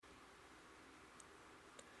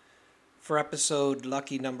For episode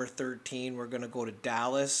lucky number 13, we're going to go to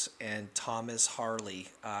Dallas and Thomas Harley,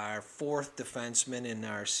 our fourth defenseman in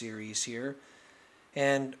our series here.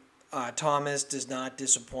 And Thomas does not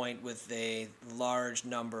disappoint with a large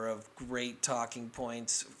number of great talking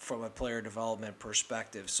points from a player development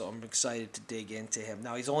perspective. So I'm excited to dig into him.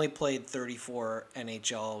 Now, he's only played 34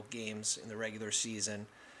 NHL games in the regular season.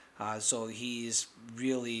 So he's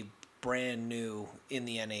really brand new in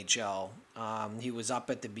the NHL. He was up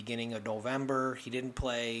at the beginning of November. He didn't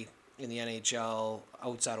play in the NHL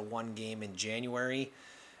outside of one game in January.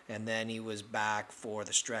 And then he was back for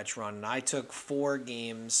the stretch run. And I took 4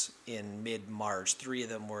 games in mid-March. 3 of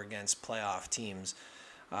them were against playoff teams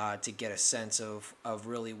to get a sense of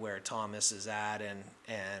really where Thomas is at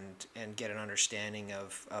and get an understanding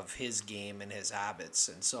of his game and his habits.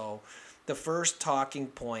 And so the first talking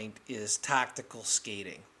point is tactical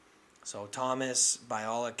skating. So Thomas, by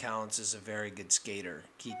all accounts, is a very good skater.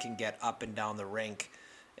 He can get up and down the rink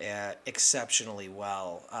exceptionally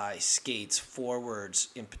well. He skates forwards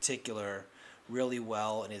in particular really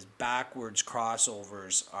well, and his backwards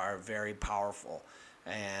crossovers are very powerful.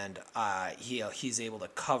 And he's able to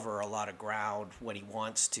cover a lot of ground when he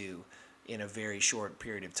wants to in a very short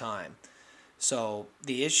period of time. So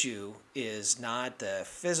the issue is not the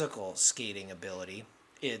physical skating ability,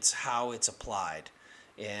 it's how it's applied.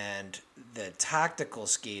 And the tactical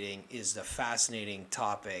skating is the fascinating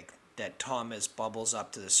topic that Thomas bubbles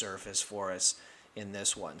up to the surface for us in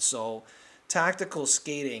this one. So tactical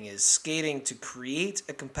skating is skating to create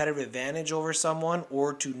a competitive advantage over someone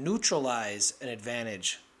or to neutralize an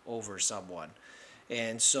advantage over someone.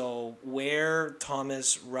 And so where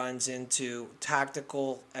Thomas runs into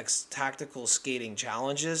tactical skating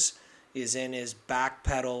challenges is in his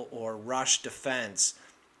backpedal or rush defense.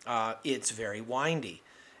 It's very windy.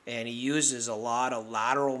 And he uses a lot of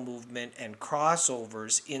lateral movement and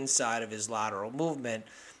crossovers inside of his lateral movement,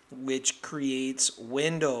 which creates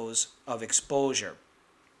windows of exposure.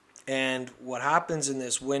 And what happens in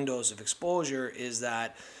this windows of exposure is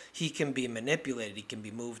that he can be manipulated. He can be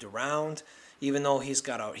moved around, even though he's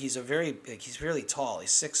really tall.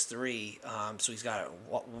 He's 6'3", so he's got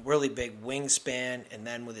a really big wingspan. And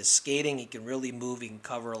then with his skating, he can really move. He can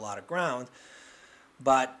cover a lot of ground.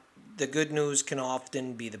 But the good news can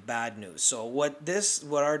often be the bad news. So what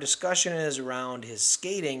our discussion is around his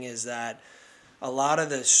skating is that a lot of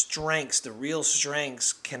the real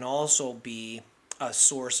strengths can also be a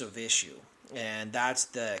source of issue. And that's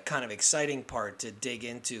the kind of exciting part to dig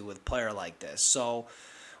into with a player like this. So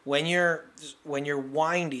when you're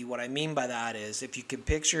windy, what I mean by that is if you can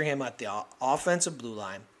picture him at the offensive blue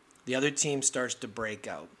line, the other team starts to break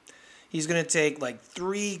out. He's going to take like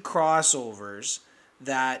 3 crossovers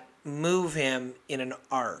that move him in an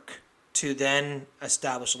arc to then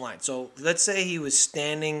establish a line. So let's say he was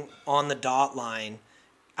standing on the dot line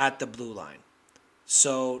at the blue line.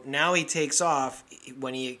 So now he takes off.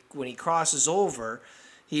 When he crosses over,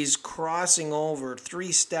 he's crossing over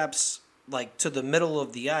 3 steps like to the middle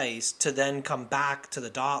of the ice to then come back to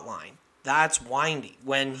the dot line. That's windy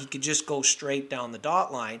when he could just go straight down the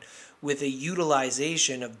dot line with a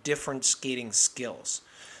utilization of different skating skills.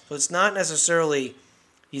 So it's not necessarily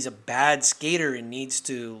he's a bad skater and needs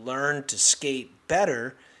to learn to skate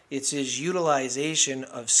better. It's his utilization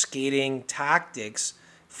of skating tactics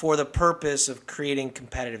for the purpose of creating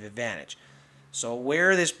competitive advantage. So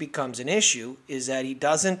where this becomes an issue is that he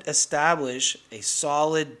doesn't establish a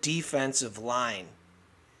solid defensive line.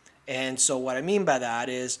 And so what I mean by that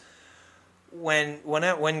is when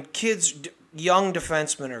kids, young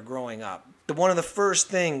defensemen are growing up, one of the first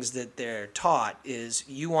things that they're taught is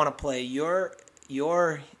you want to play your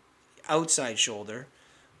outside shoulder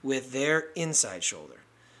with their inside shoulder,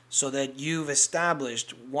 so that you've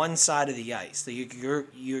established one side of the ice. That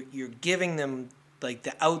you're giving them like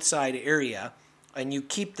the outside area, and you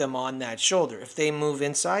keep them on that shoulder. If they move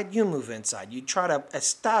inside, you move inside. You try to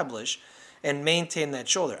establish and maintain that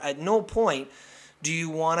shoulder. At no point do you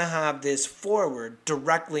want to have this forward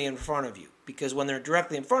directly in front of you, because when they're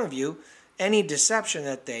directly in front of you, any deception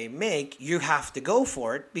that they make, you have to go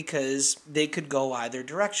for it because they could go either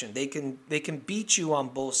direction. They can beat you on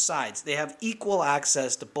both sides. They have equal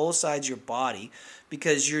access to both sides of your body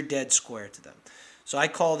because you're dead square to them. So I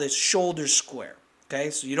call this shoulder square. Okay,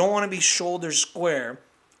 so you don't want to be shoulder square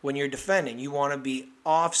when you're defending. You want to be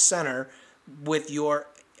off center with your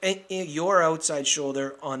outside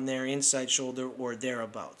shoulder on their inside shoulder or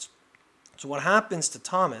thereabouts. So what happens to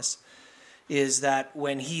Thomas is that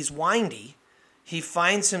when he's windy, he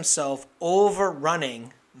finds himself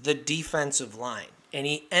overrunning the defensive line. And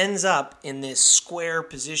he ends up in this square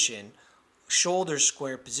position, shoulder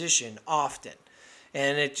square position often.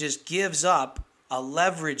 and it just gives up a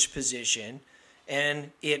leverage position,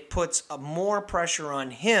 and it puts more pressure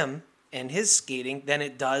on him and his skating than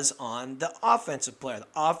it does on the offensive player. The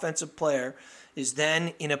offensive player is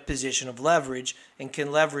then in a position of leverage and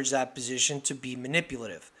can leverage that position to be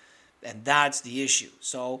manipulative. And that's the issue.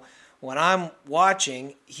 So when I'm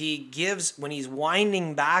watching, when he's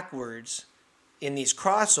winding backwards in these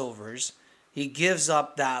crossovers, he gives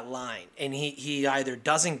up that line. And he either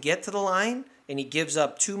doesn't get to the line and he gives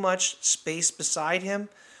up too much space beside him,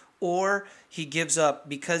 or he gives up,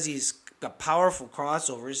 because he's got powerful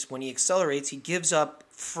crossovers, when he accelerates, he gives up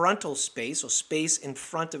frontal space, so space in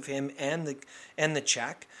front of him and the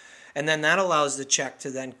check. And then that allows the check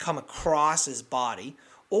to then come across his body,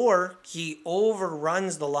 or he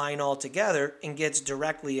overruns the line altogether and gets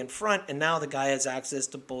directly in front, and now the guy has access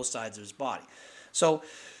to both sides of his body. So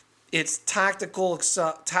it's tactical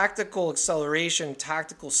acceleration,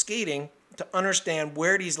 tactical skating to understand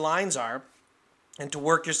where these lines are and to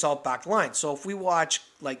work yourself back line. So if we watch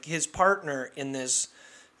like his partner in the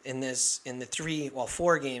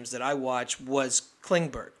 4 games that I watched was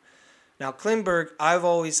Klingberg. Now Klingberg, I've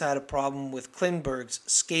always had a problem with Klingberg's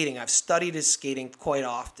skating. I've studied his skating quite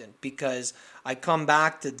often because I come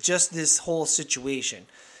back to just this whole situation.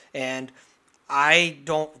 And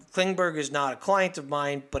Klingberg is not a client of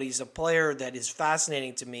mine, but he's a player that is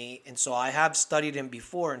fascinating to me. And so I have studied him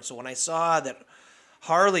before. And so when I saw that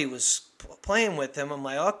Harley was playing with him, I'm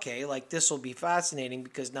like, okay, like this will be fascinating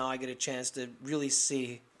because now I get a chance to really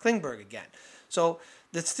see Klingberg again. So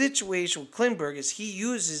the situation with Klingberg is he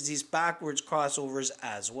uses these backwards crossovers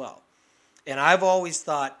as well. And I've always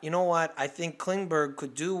thought, you know what, I think Klingberg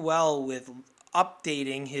could do well with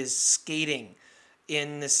updating his skating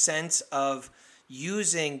in the sense of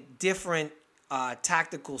using different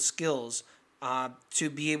tactical skills to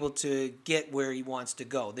be able to get where he wants to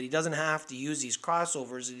go. That he doesn't have to use these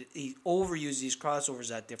crossovers. He overuses these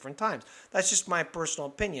crossovers at different times. That's just my personal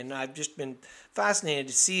opinion. I've just been fascinated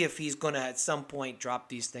to see if he's going to at some point drop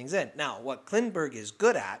these things in. Now, what Klingberg is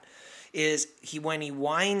good at is when he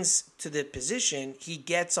winds to the position, he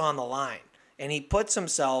gets on the line. And he puts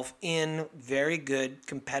himself in very good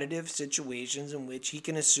competitive situations in which he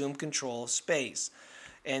can assume control of space.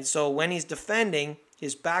 And so when he's defending,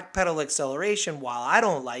 his back pedal acceleration, while I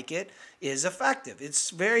don't like it, is effective.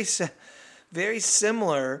 It's very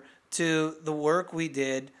similar to the work we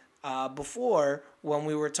did before when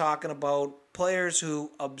we were talking about players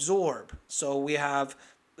who absorb. So we have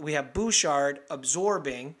Bouchard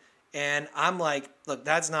absorbing, and I'm like, look,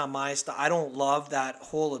 that's not my style. I don't love that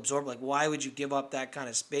whole absorb. Like, why would you give up that kind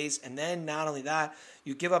of space? And then not only that,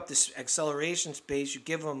 you give up this acceleration space. You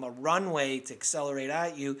give him a runway to accelerate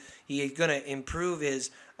at you. He's going to improve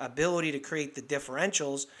his ability to create the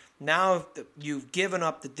differentials. Now you've given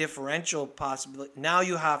up the differential possibility. Now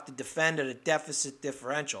you have to defend at a deficit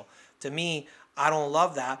differential. To me, I don't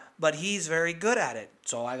love that, but he's very good at it.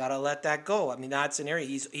 So I got to let that go. I mean, that's an area.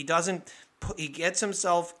 He gets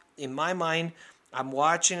himself, in my mind, I'm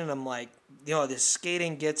watching and I'm like, this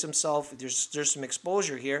skating gets himself, there's some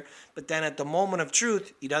exposure here, but then at the moment of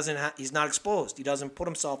truth, he's not exposed. He doesn't put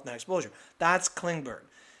himself in that exposure. That's Klingberg.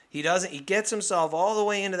 He gets himself all the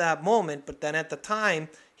way into that moment, but then at the time,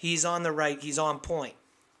 he's on the right, he's on point.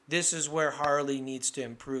 This is where Harley needs to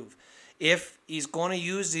improve. If he's going to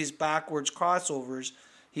use these backwards crossovers,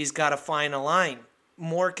 he's got to find a line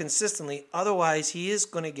more consistently. Otherwise, he is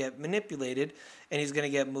going to get manipulated and he's going to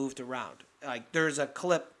get moved around. Like, there's a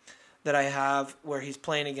clip that I have where he's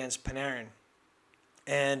playing against Panarin,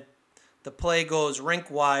 and the play goes rink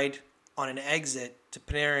wide on an exit to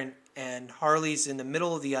Panarin, and Harley's in the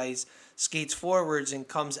middle of the ice, skates forwards and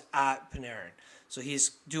comes at Panarin. So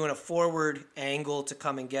he's doing a forward angle to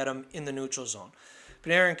come and get him in the neutral zone.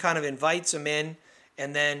 Panarin kind of invites him in,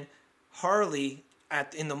 and then Harley,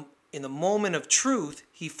 in the moment of truth,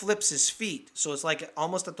 he flips his feet. So it's like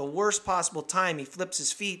almost at the worst possible time, he flips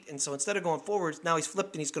his feet. And so instead of going forwards, now he's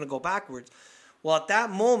flipped and he's going to go backwards. Well, at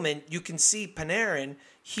that moment, you can see Panarin,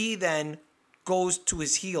 he then goes to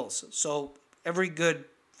his heels. So every good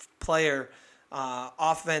player,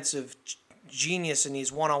 offensive genius in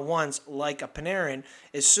these one-on-ones, like a Panarin,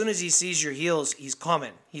 as soon as he sees your heels, he's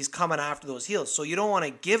coming. He's coming after those heels. So you don't want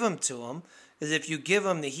to give him to him, because if you give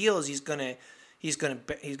him the heels, he's going to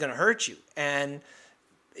hurt you. And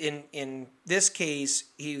in this case,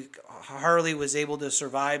 Harley was able to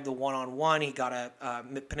survive the one-on-one. He got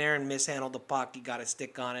Panarin mishandled the puck. He got a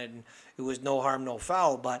stick on it, and it was no harm, no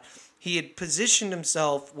foul. But he had positioned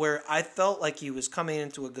himself where I felt like he was coming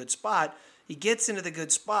into a good spot. He gets into the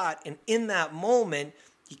good spot, and in that moment,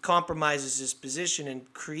 he compromises his position and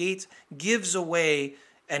gives away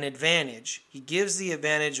an advantage. He gives the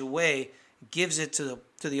advantage away, gives it to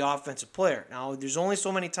the offensive player. Now, there's only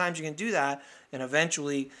so many times you can do that, and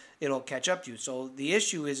eventually it'll catch up to you. So the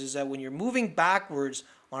issue is that when you're moving backwards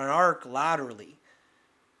on an arc laterally,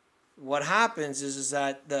 what happens is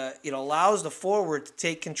that it allows the forward to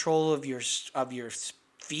take control of your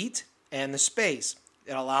feet and the space.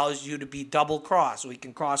 It allows you to be double cross. So he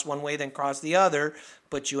can cross one way, then cross the other,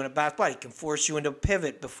 put you in a bad spot. He can force you into a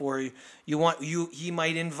pivot before you want. He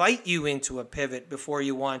might invite you into a pivot before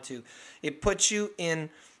you want to. It puts you in.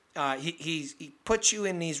 He puts you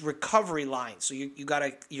in these recovery lines. So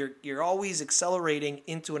you're always accelerating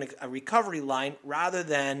into a recovery line rather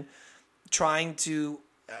than trying to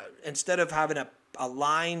instead of having a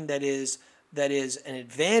line that is an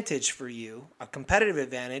advantage for you, a competitive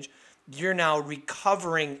advantage. You're now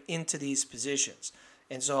recovering into these positions.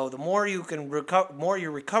 And so the more you can more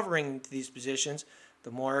you're recovering into these positions,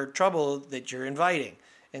 the more trouble that you're inviting.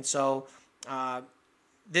 And so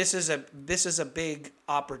this is a big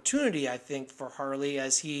opportunity, I think, for Harley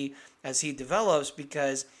as he develops,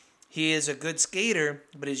 because he is a good skater,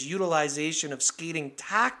 but his utilization of skating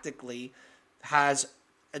tactically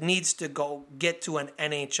needs to get to an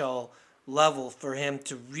NHL level for him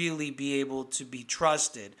to really be able to be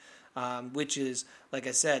trusted. Which is, like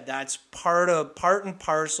I said, that's part and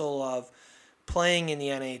parcel of playing in the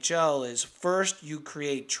NHL. Is first you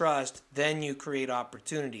create trust, then you create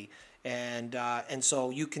opportunity, and so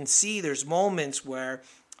you can see there's moments where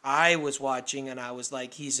I was watching and I was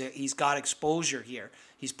like, he's got exposure here.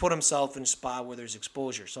 He's put himself in a spot where there's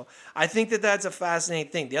exposure. So I think that's a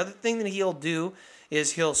fascinating thing. The other thing that he'll do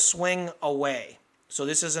is he'll swing away. So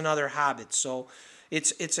this is another habit. So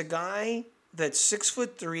it's a guy that's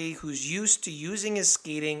 6'3", who's used to using his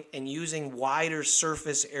skating and using wider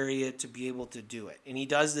surface area to be able to do it. And he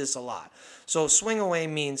does this a lot. So swing away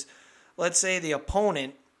means, let's say the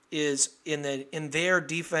opponent is in their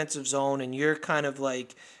defensive zone and you're kind of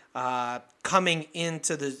like coming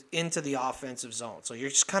into the offensive zone. So you're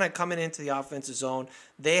just kind of coming into the offensive zone.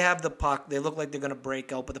 They have the puck. They look like they're going to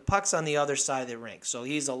break out, but the puck's on the other side of the rink. So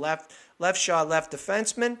he's a left shot, left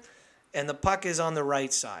defenseman, and the puck is on the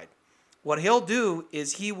right side. What he'll do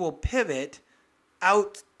is he will pivot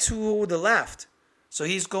out to the left. So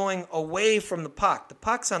he's going away from the puck. The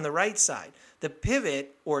puck's on the right side. The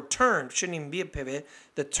pivot or turn shouldn't even be a pivot.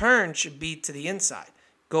 The turn should be to the inside.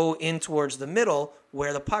 Go in towards the middle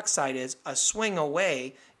where the puck side is. A swing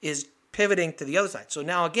away is pivoting to the other side. So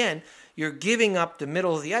now again, you're giving up the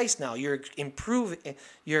middle of the ice now. You're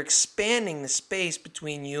expanding the space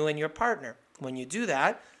between you and your partner. When you do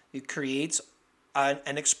that, it creates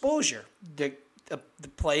an exposure. The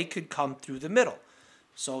play could come through the middle.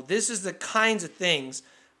 So this is the kinds of things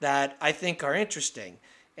that I think are interesting,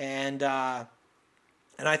 and I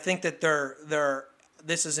think that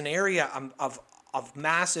this is an area of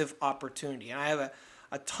massive opportunity. And I have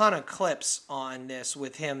a ton of clips on this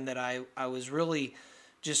with him that I was really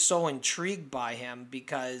just so intrigued by him,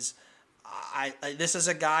 because this is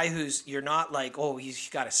a guy who's, you're not like, oh, he's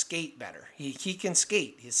got to skate better. He can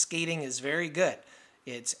skate. His skating is very good.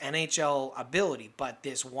 It's NHL ability, but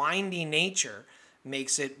this windy nature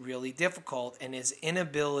makes it really difficult, and his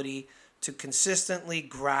inability to consistently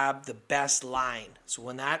grab the best line. So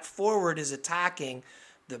when that forward is attacking,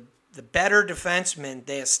 the better defensemen,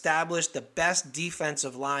 they establish the best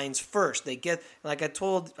defensive lines first. They get, like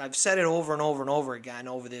I've said it over and over and over again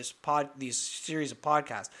over these series of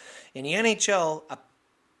podcasts. In the NHL, a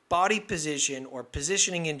body position or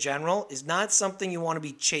positioning in general is not something you want to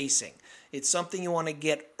be chasing. It's something you want to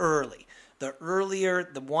get early.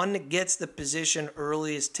 The one that gets the position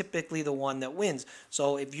early is typically the one that wins.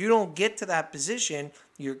 So if you don't get to that position,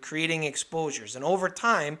 you're creating exposures. And over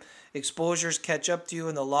time, exposures catch up to you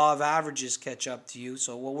and the law of averages catch up to you.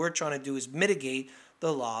 So what we're trying to do is mitigate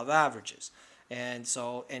the law of averages. And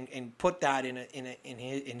so and put that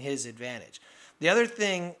in his advantage. The other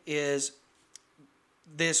thing is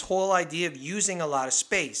this whole idea of using a lot of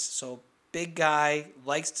space. So big guy,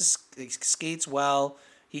 skates well.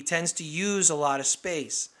 He tends to use a lot of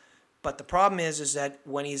space. But the problem is that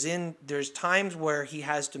when he's in, there's times where he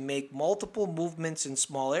has to make multiple movements in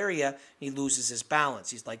small area. He loses his balance.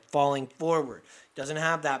 He's like falling forward. Doesn't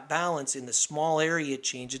have that balance in the small area,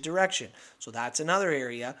 change of direction. So that's another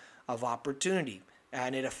area of opportunity.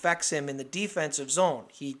 And it affects him in the defensive zone.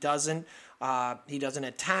 He doesn't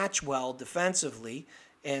attach well defensively.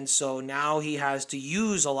 And so now he has to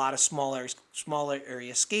use a lot of smaller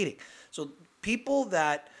area skating. So people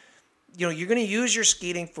that, you're going to use your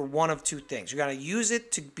skating for one of two things. You're going to use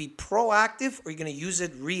it to be proactive, or you're going to use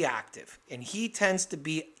it reactive. And he tends to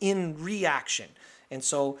be in reaction. And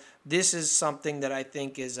so this is something that I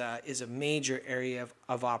think is a major area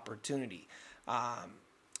of opportunity.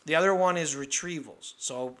 The other one is retrievals.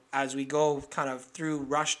 So as we go kind of through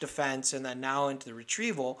rush defense and then now into the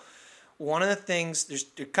retrieval, one of the things, there's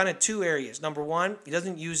kind of two areas. Number one, he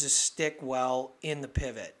doesn't use his stick well in the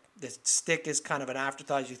pivot. The stick is kind of an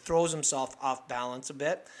afterthought. He throws himself off balance a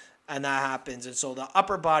bit, and that happens. And so the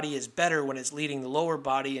upper body is better when it's leading the lower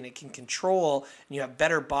body, and it can control, and you have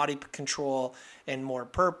better body control and more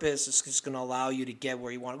purpose. It's just going to allow you to get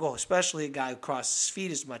where you want to go, especially a guy who crosses his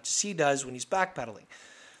feet as much as he does when he's backpedaling.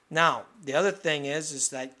 Now, the other thing is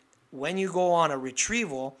that when you go on a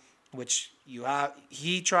retrieval, which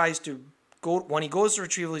he tries to go, when he goes to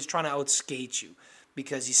retrieval, he's trying to outskate you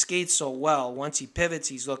because he skates so well. Once he pivots,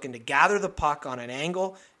 he's looking to gather the puck on an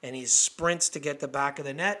angle, and he sprints to get the back of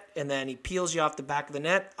the net, and then he peels you off the back of the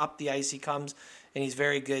net, up the ice he comes, and he's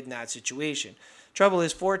very good in that situation. Trouble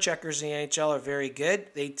is, forecheckers in the NHL are very good.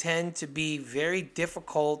 They tend to be very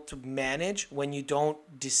difficult to manage when you don't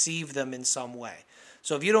deceive them in some way.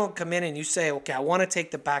 So if you don't come in and you say, okay, I want to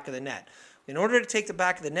take the back of the net. In order to take the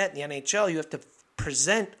back of the net in the NHL, you have to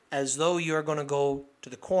present as though you're going to go to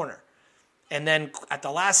the corner. And then at the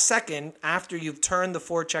last second, after you've turned the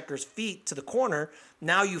forechecker's feet to the corner,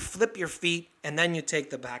 now you flip your feet and then you take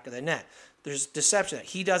the back of the net. There's deception.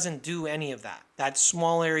 He doesn't do any of that. That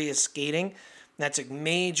small area skating, that's a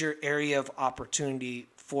major area of opportunity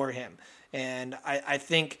for him. And I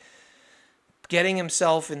think getting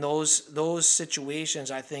himself in those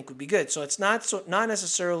situations, I think, would be good. So it's not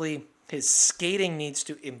necessarily his skating needs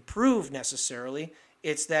to improve necessarily.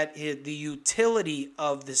 It's that the utility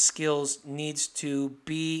of the skills needs to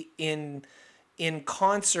be in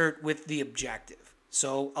concert with the objective.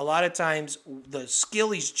 So a lot of times the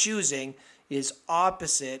skill he's choosing is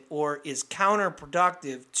opposite or is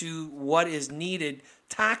counterproductive to what is needed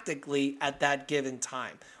tactically at that given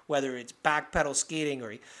time, whether it's backpedal skating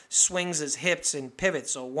or he swings his hips and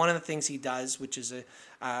pivots. So one of the things he does, which is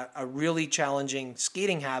a really challenging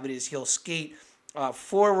skating habit, is he'll skate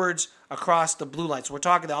forwards across the blue line. So we're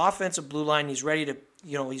talking the offensive blue line. He's ready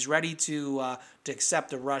to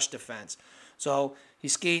accept a rush defense. So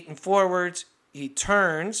he's skating forwards. He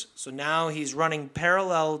turns. So now he's running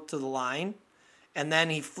parallel to the line, and then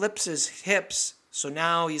he flips his hips. So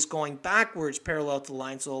now he's going backwards parallel to the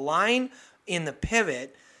line. So the line in the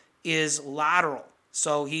pivot is lateral.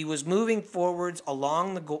 So he was moving forwards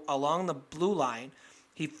along the blue line.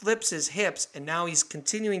 He flips his hips, and now he's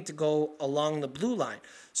continuing to go along the blue line.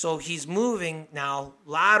 So he's moving now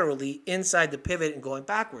laterally inside the pivot and going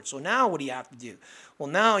backwards. So now what do you have to do? Well,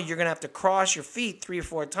 now you're going to have to cross your feet 3 or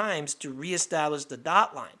 4 times to reestablish the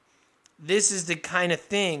dot line. This is the kind of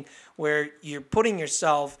thing where you're putting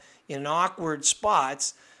yourself in awkward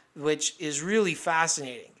spots, which is really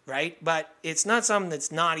fascinating, right? But it's not something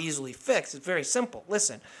that's not easily fixed. It's very simple.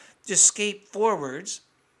 Listen, just skate forwards,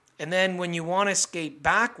 and then when you want to skate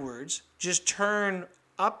backwards, just turn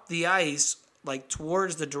up the ice like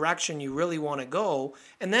towards the direction you really want to go,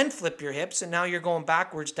 and then flip your hips, and now you're going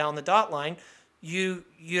backwards down the dot line. You've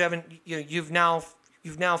now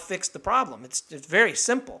fixed the problem. It's very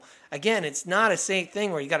simple. Again, it's not a same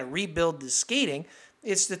thing where you got to rebuild the skating.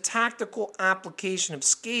 It's the tactical application of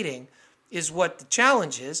skating is what the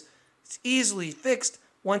challenge is. It's easily fixed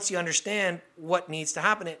once you understand what needs to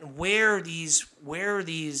happen and where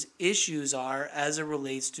these issues are as it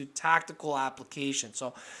relates to tactical application.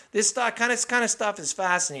 So this kind of stuff is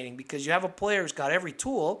fascinating because you have a player who's got every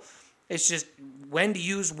tool. It's just when to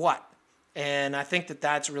use what. And I think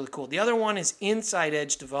that's really cool. The other one is inside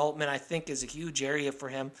edge development, I think is a huge area for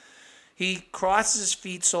him. He crosses his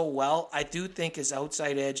feet so well. I do think his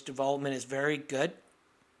outside edge development is very good.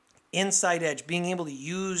 Inside edge, being able to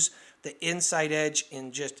use the inside edge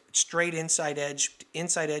in just straight inside edge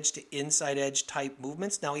to inside edge type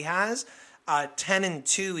movements. Now he has 10 and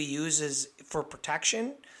 2 he uses for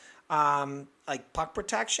protection, like puck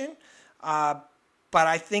protection. But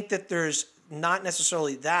I think that there's not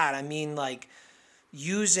necessarily that. I mean, like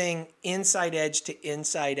using inside edge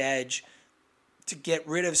to get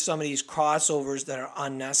rid of some of these crossovers that are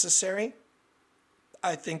unnecessary,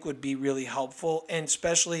 I think would be really helpful, and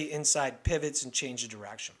especially inside pivots and change of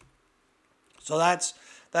direction. So that's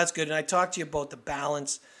good. And I talked to you about the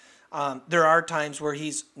balance. There are times where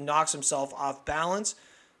he knocks himself off balance.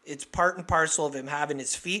 It's part and parcel of him having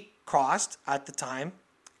his feet crossed at the time,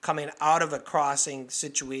 coming out of a crossing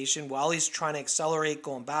situation while he's trying to accelerate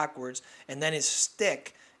going backwards, and then his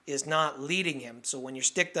stick is not leading him. So when your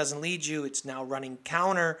stick doesn't lead you, it's now running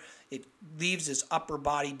counter. It leaves his upper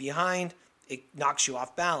body behind. It knocks you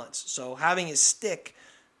off balance. So having his stick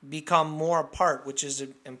become more a part, which is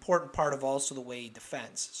an important part of also the way he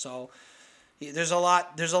defends. So there's a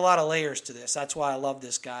lot of layers to this. That's why I love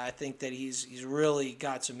this guy. I think that he's really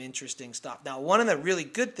got some interesting stuff. Now, one of the really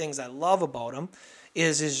good things I love about him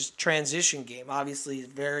is his transition game. Obviously, he's a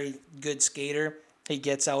very good skater. He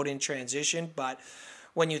gets out in transition, but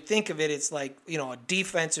when you think of it, it's like, a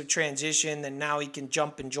defensive transition, then now he can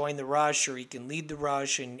jump and join the rush, or he can lead the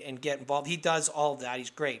rush and get involved. He does all of that. He's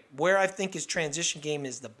great. Where I think his transition game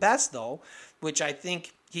is the best, though, which I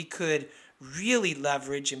think he could really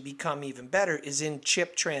leverage and become even better, is in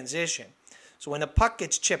chip transition. So when the puck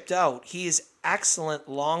gets chipped out, he is excellent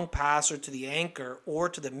long passer to the anchor or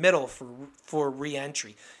to the middle for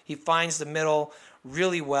re-entry. He finds the middle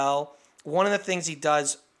really well. One of the things he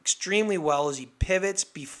does extremely well is he pivots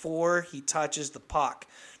before he touches the puck.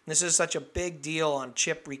 This is such a big deal on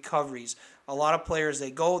chip recoveries. A lot of players,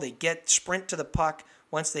 they sprint to the puck.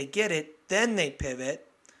 Once they get it, then they pivot.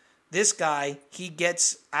 This guy,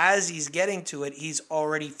 as he's getting to it, he's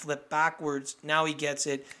already flipped backwards. Now he gets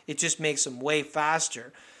it. It just makes him way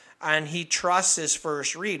faster. And he trusts his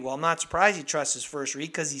first read. Well, I'm not surprised he trusts his first read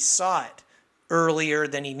because he saw it earlier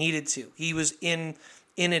than he needed to. He was in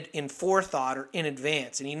forethought or in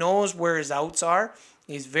advance, and he knows where his outs are.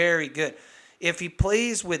 He's very good. If he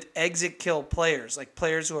plays with exit kill players, like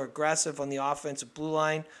players who are aggressive on the offensive blue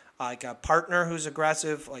line, like a partner who's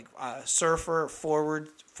aggressive, like a surfer,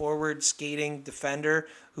 forward skating defender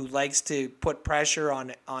who likes to put pressure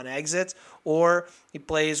on exits, or he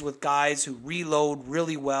plays with guys who reload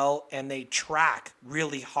really well and they track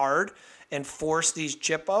really hard and force these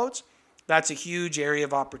chip outs, that's a huge area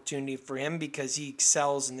of opportunity for him because he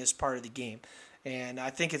excels in this part of the game. And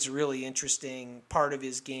I think it's a really interesting part of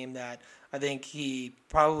his game that I think he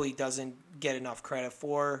probably doesn't get enough credit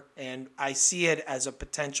for. And I see it as a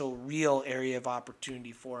potential real area of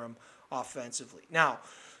opportunity for him offensively. Now,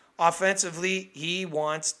 offensively, he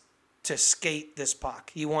wants to skate this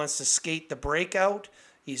puck. He wants to skate the breakout.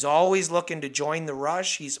 He's always looking to join the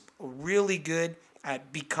rush. He's really good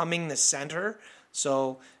at becoming the center.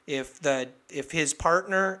 So if his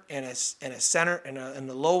partner and a center and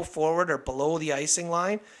a low forward are below the icing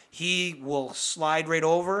line, he will slide right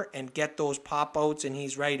over and get those pop outs, and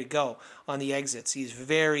he's ready to go on the exits. He's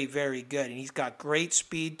very, very good, and he's got great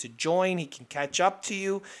speed to join. He can catch up to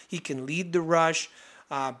you. He can lead the rush.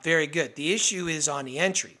 Very good. The issue is on the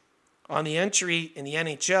entry. On the entry in the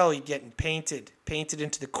NHL, you're getting painted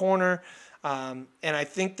into the corner, and I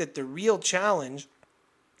think that the real challenge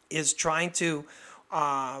is trying to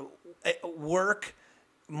work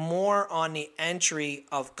more on the entry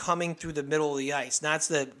of coming through the middle of the ice. And that's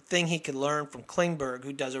the thing he could learn from Klingberg,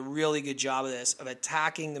 who does a really good job of this, of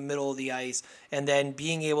attacking the middle of the ice and then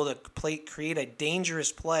being able to create a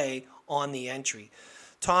dangerous play on the entry.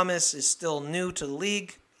 Thomas is still new to the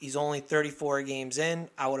league. He's only 34 games in.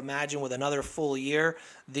 I would imagine with another full year,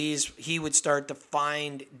 he would start to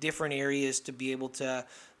find different areas to be able to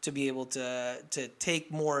take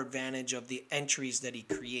more advantage of the entries that he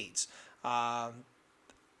creates.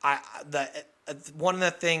 One of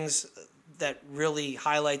the things that really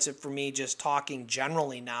highlights it for me, just talking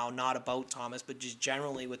generally now, not about Thomas, but just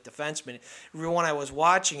generally with defensemen, when I was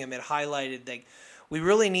watching him, it highlighted that we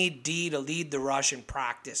really need D to lead the rush and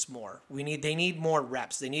practice more. They need more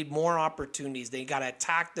reps. They need more opportunities. They got to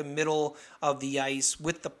attack the middle of the ice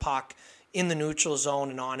with the puck in the neutral zone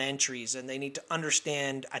and on entries, and they need to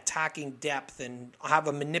understand attacking depth and have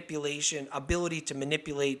ability to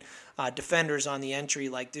manipulate defenders on the entry.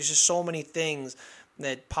 Like, there's just so many things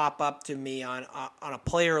that pop up to me on a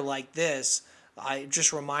player like this. It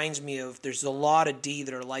just reminds me of there's a lot of D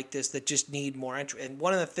that are like this that just need more entry. And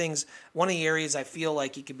one of the areas I feel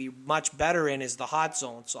like he could be much better in is the hot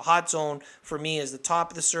zone. So hot zone for me is the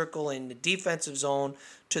top of the circle in the defensive zone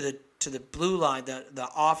to the blue line, the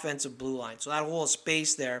offensive blue line. So that whole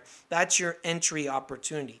space there, that's your entry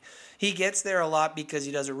opportunity. He gets there a lot because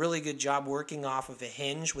he does a really good job working off of a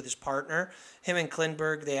hinge with his partner. Him and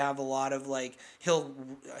Klingberg, they have a lot of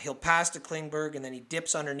he'll pass to Klingberg and then he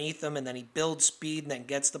dips underneath him and then he builds speed and then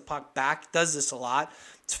gets the puck back. Does this a lot.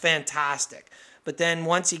 It's fantastic. But then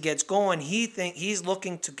once he gets going, he's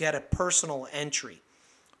looking to get a personal entry.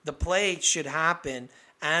 The play should happen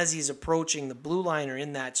as he's approaching the blue line or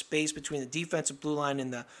in that space between the defensive blue line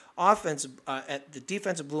and the offensive, at the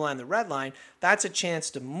defensive blue line and the red line. That's a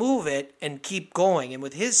chance to move it and keep going. And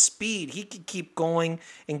with his speed, he could keep going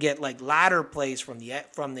and get ladder plays from the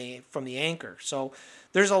anchor. So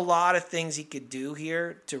there's a lot of things he could do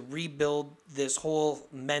here to rebuild this whole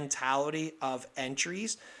mentality of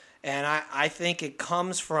entries. And I think it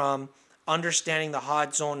comes from understanding the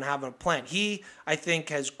hot zone and having a plan. He, I think,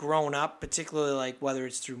 has grown up, particularly like whether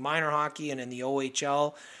it's through minor hockey and in the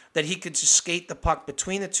OHL, that he could just skate the puck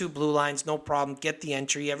between the two blue lines, no problem, get the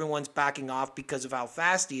entry. Everyone's backing off because of how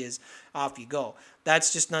fast he is. Off you go.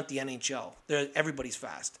 That's just not the NHL. Everybody's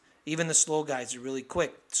fast. Even the slow guys are really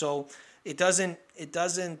quick. So it doesn't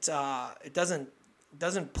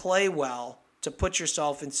play well to put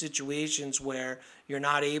yourself in situations where you're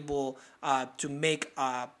not able to make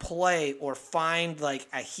a play or find like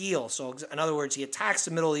a heel. So in other words, he attacks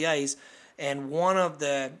the middle of the ice and one of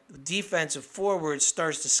the defensive forwards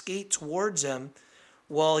starts to skate towards him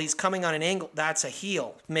while he's coming on an angle. That's a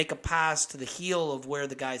heel. Make a pass to the heel of where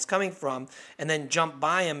the guy's coming from and then jump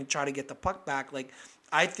by him and try to get the puck back. Like,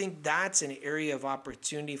 I think that's an area of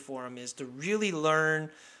opportunity for him, is to really learn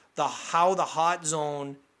how the hot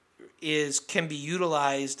zone can be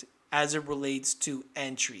utilized as it relates to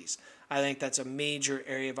entries. I think that's a major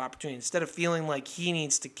area of opportunity. Instead of feeling like he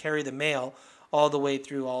needs to carry the mail all the way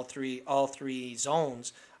through all three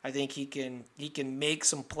zones, I think he can make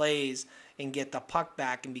some plays and get the puck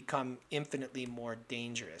back and become infinitely more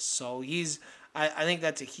dangerous. So I think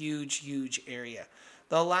that's a huge area.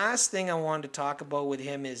 The last thing I wanted to talk about with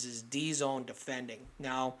him is his D-zone defending.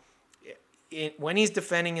 Now, when he's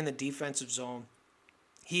defending in the defensive zone,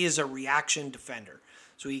 he is a reaction defender.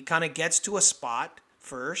 So he kind of gets to a spot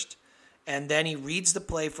first, and then he reads the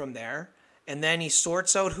play from there, and then he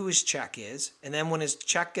sorts out who his check is, and then when his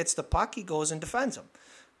check gets the puck, he goes and defends him.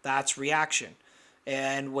 That's reaction.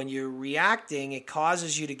 And when you're reacting, it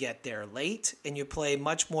causes you to get there late, and you play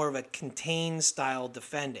much more of a contained style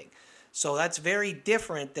defending. So that's very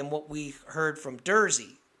different than what we heard from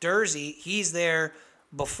Dursey. Dursey, he's there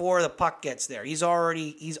before the puck gets there. He's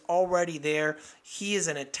already there. He is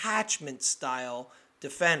an attachment style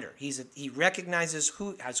defender. He recognizes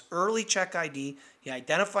who has early check ID. He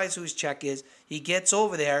identifies who his check is. He gets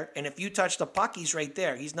over there, and if you touch the puck, he's right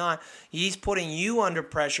there. He's putting you under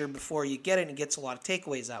pressure before you get it, and he gets a lot of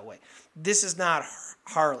takeaways that way. This is not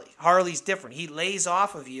Harley. Harley's different. He lays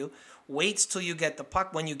off of you, waits till you get the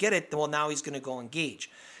puck. When you get it, well, now he's going to go engage.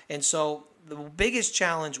 And so the biggest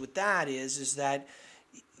challenge with that is that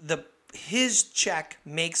his check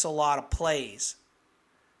makes a lot of plays.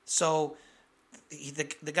 So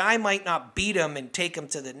the guy might not beat him and take him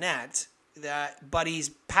to the net, but he's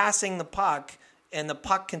passing the puck, and the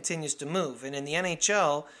puck continues to move. And in the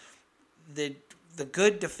NHL, the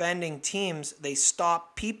good defending teams, they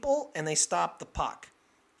stop people and they stop the puck.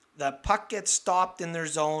 The puck gets stopped in their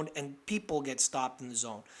zone, and people get stopped in the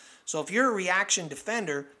zone. So if you're a reaction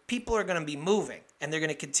defender, people are going to be moving, and they're going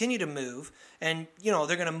to continue to move, and they're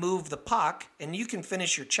going to move the puck, and you can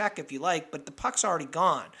finish your check if you like, but the puck's already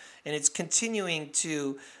gone, and it's continuing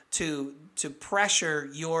to pressure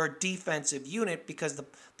your defensive unit, because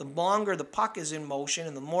the longer the puck is in motion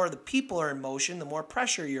and the more the people are in motion, the more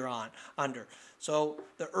pressure you're under. So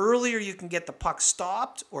the earlier you can get the puck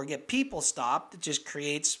stopped or get people stopped, it just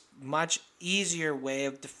creates much easier way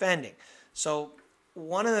of defending. So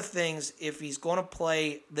one of the things, if he's going to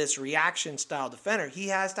play this reaction style defender, he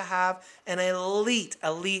has to have an elite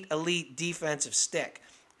defensive stick.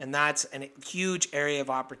 And that's a huge area of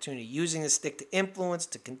opportunity. Using the stick to influence,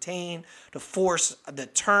 to contain, to force the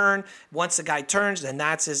turn. Once the guy turns, then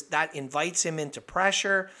that invites him into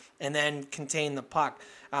pressure, and then contain the puck.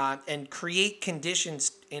 And create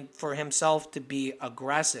conditions for himself to be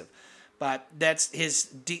aggressive. But that's his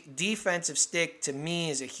defensive stick, to me,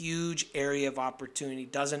 is a huge area of opportunity.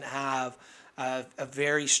 Doesn't have a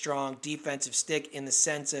very strong defensive stick in the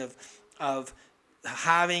sense of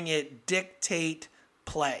having it dictate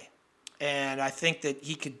play. And I think that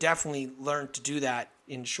he could definitely learn to do that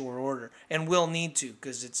in short order, and will need to,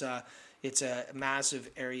 because it's a massive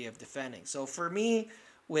area of defending. So for me,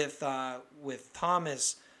 with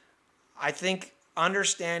Thomas, I think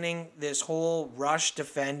understanding this whole rush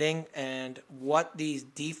defending and what these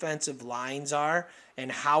defensive lines are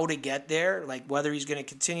and how to get there, like whether he's going to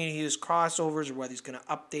continue to use crossovers or whether he's going to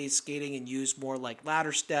update skating and use more like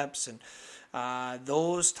ladder steps and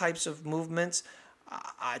those types of movements,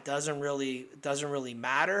 it doesn't really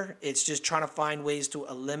matter. It's just trying to find ways to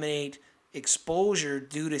eliminate exposure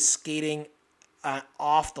due to skating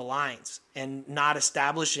off the lines and not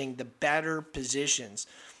establishing the better positions.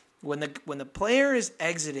 When the player is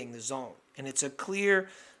exiting the zone and it's a clear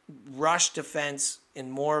rush defense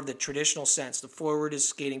in more of the traditional sense, the forward is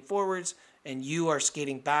skating forwards and you are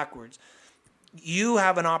skating backwards, you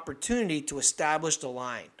have an opportunity to establish the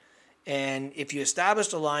line. And if you establish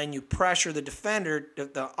the line, you pressure the defender,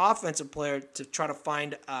 the offensive player, to try to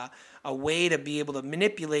find a way to be able to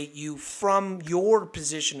manipulate you from your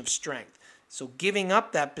position of strength. So giving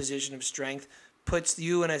up that position of strength puts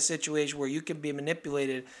you in a situation where you can be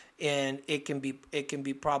manipulated, and it can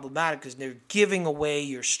be problematic because they're giving away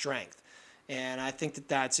your strength. And I think that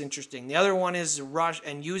that's interesting. The other one is the rush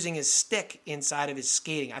and using his stick inside of his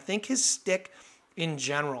skating. I think his stick in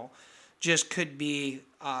general just could be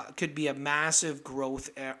a massive growth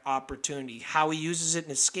opportunity. How he uses it in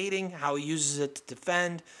his skating, how he uses it to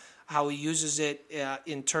defend, how he uses it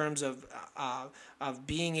in terms of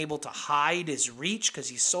being able to hide his reach, because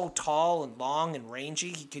he's so tall and long and rangy.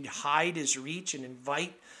 He could hide his reach and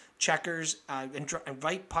invite checkers,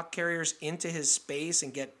 invite puck carriers into his space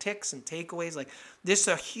and get ticks and takeaways. Like, this is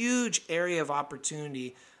a huge area of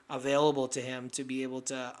opportunity available to him to be able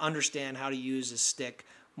to understand how to use his stick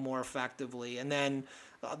more effectively. And then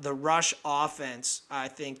the rush offense, I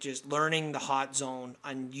think just learning the hot zone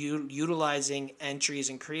and utilizing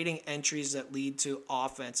entries and creating entries that lead to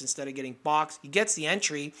offense instead of getting boxed. He gets the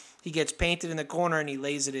entry, he gets painted in the corner, and he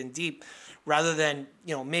lays it in deep, rather than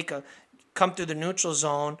come through the neutral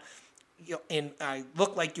zone, and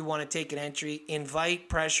look like you want to take an entry, invite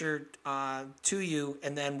pressure to you,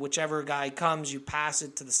 and then whichever guy comes, you pass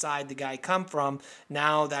it to the side the guy come from.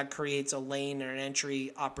 Now that creates a lane or an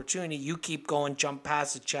entry opportunity. You keep going, jump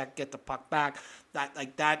past the check, get the puck back.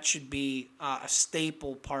 That should be a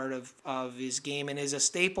staple part of his game, and is a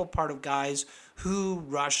staple part of guys who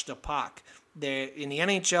rush the puck. They're in the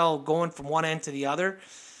NHL, going from one end to the other.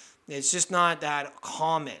 It's just not that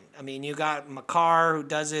common. I mean, you got Makar, who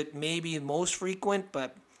does it maybe most frequent,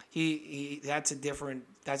 but that's a different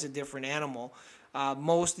animal.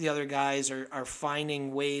 Most of the other guys are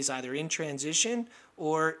finding ways either in transition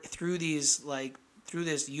or through this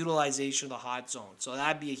utilization of the hot zone. So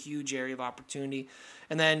that'd be a huge area of opportunity.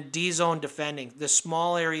 And then D-zone defending, the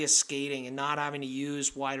small area skating and not having to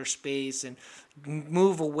use wider space, and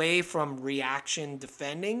move away from reaction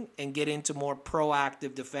defending and get into more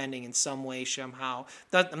proactive defending in some way, somehow.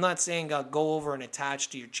 I'm not saying go over and attach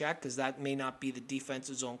to your check, because that may not be the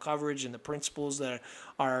defensive zone coverage and the principles that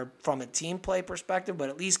are from a team play perspective, but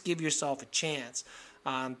at least give yourself a chance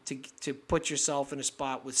to put yourself in a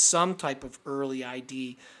spot with some type of early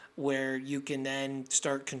ID where you can then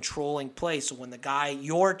start controlling play. So when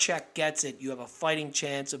your check gets it, you have a fighting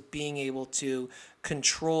chance of being able to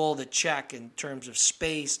control the check in terms of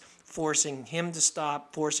space, forcing him to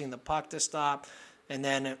stop, forcing the puck to stop, and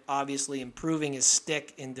then obviously improving his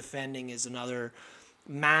stick in defending is another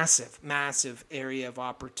massive, massive area of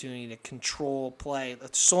opportunity to control play.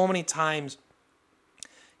 So many times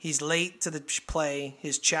he's late to the play,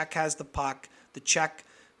 his check has the puck, the check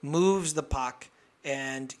moves the puck,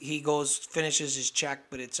 and he finishes his check,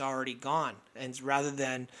 but it's already gone. And rather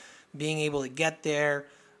than being able to get there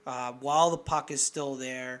while the puck is still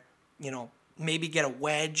there, maybe get a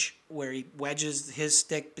wedge where he wedges his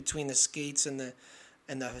stick between the skates and the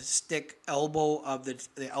stick elbow of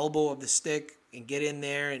the elbow of the stick, and get in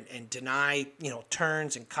there and deny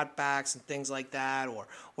turns and cutbacks and things like that,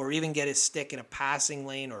 or even get his stick in a passing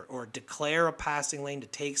lane, or declare a passing lane to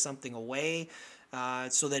take something away.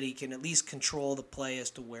 So that he can at least control the play as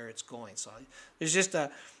to where it's going. So there's just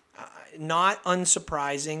not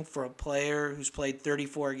unsurprising for a player who's played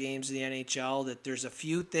 34 games in the NHL that there's a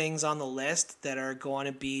few things on the list that are going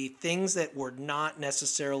to be things that were not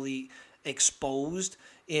necessarily exposed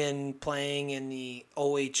in playing in the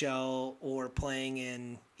OHL or playing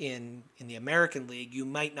in the American League. You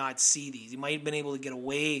might not see these. You might have been able to get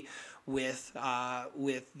away with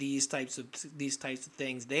these types of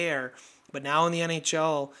things there. But now in the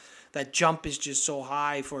NHL, that jump is just so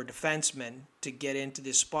high for a defenseman to get into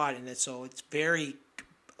this spot. And so it's very,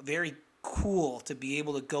 very cool to be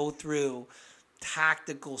able to go through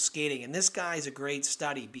tactical skating. And this guy is a great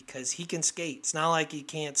study because he can skate. It's not like he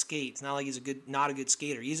can't skate. It's not like he's not a good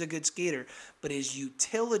skater. He's a good skater. But his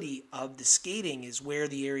utility of the skating is where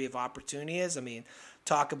the area of opportunity is. I mean,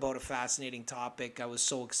 talk about a fascinating topic. I was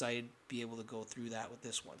so excited to be able to go through that with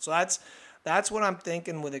this one. So that's what I'm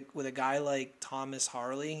thinking with a guy like Thomas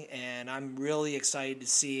Harley, and I'm really excited to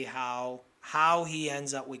see how he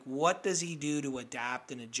ends up. Like, what does he do to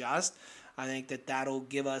adapt and adjust? I think that'll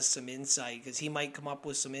give us some insight, because he might come up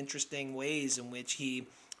with some interesting ways in which he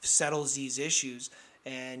settles these issues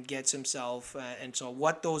and gets himself. And so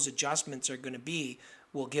what those adjustments are going to be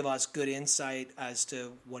will give us good insight as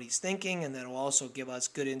to what he's thinking, and then will also give us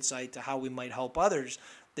good insight to how we might help others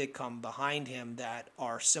that come behind him that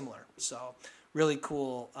are similar. So really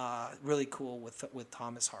cool with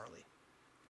Thomas Harley.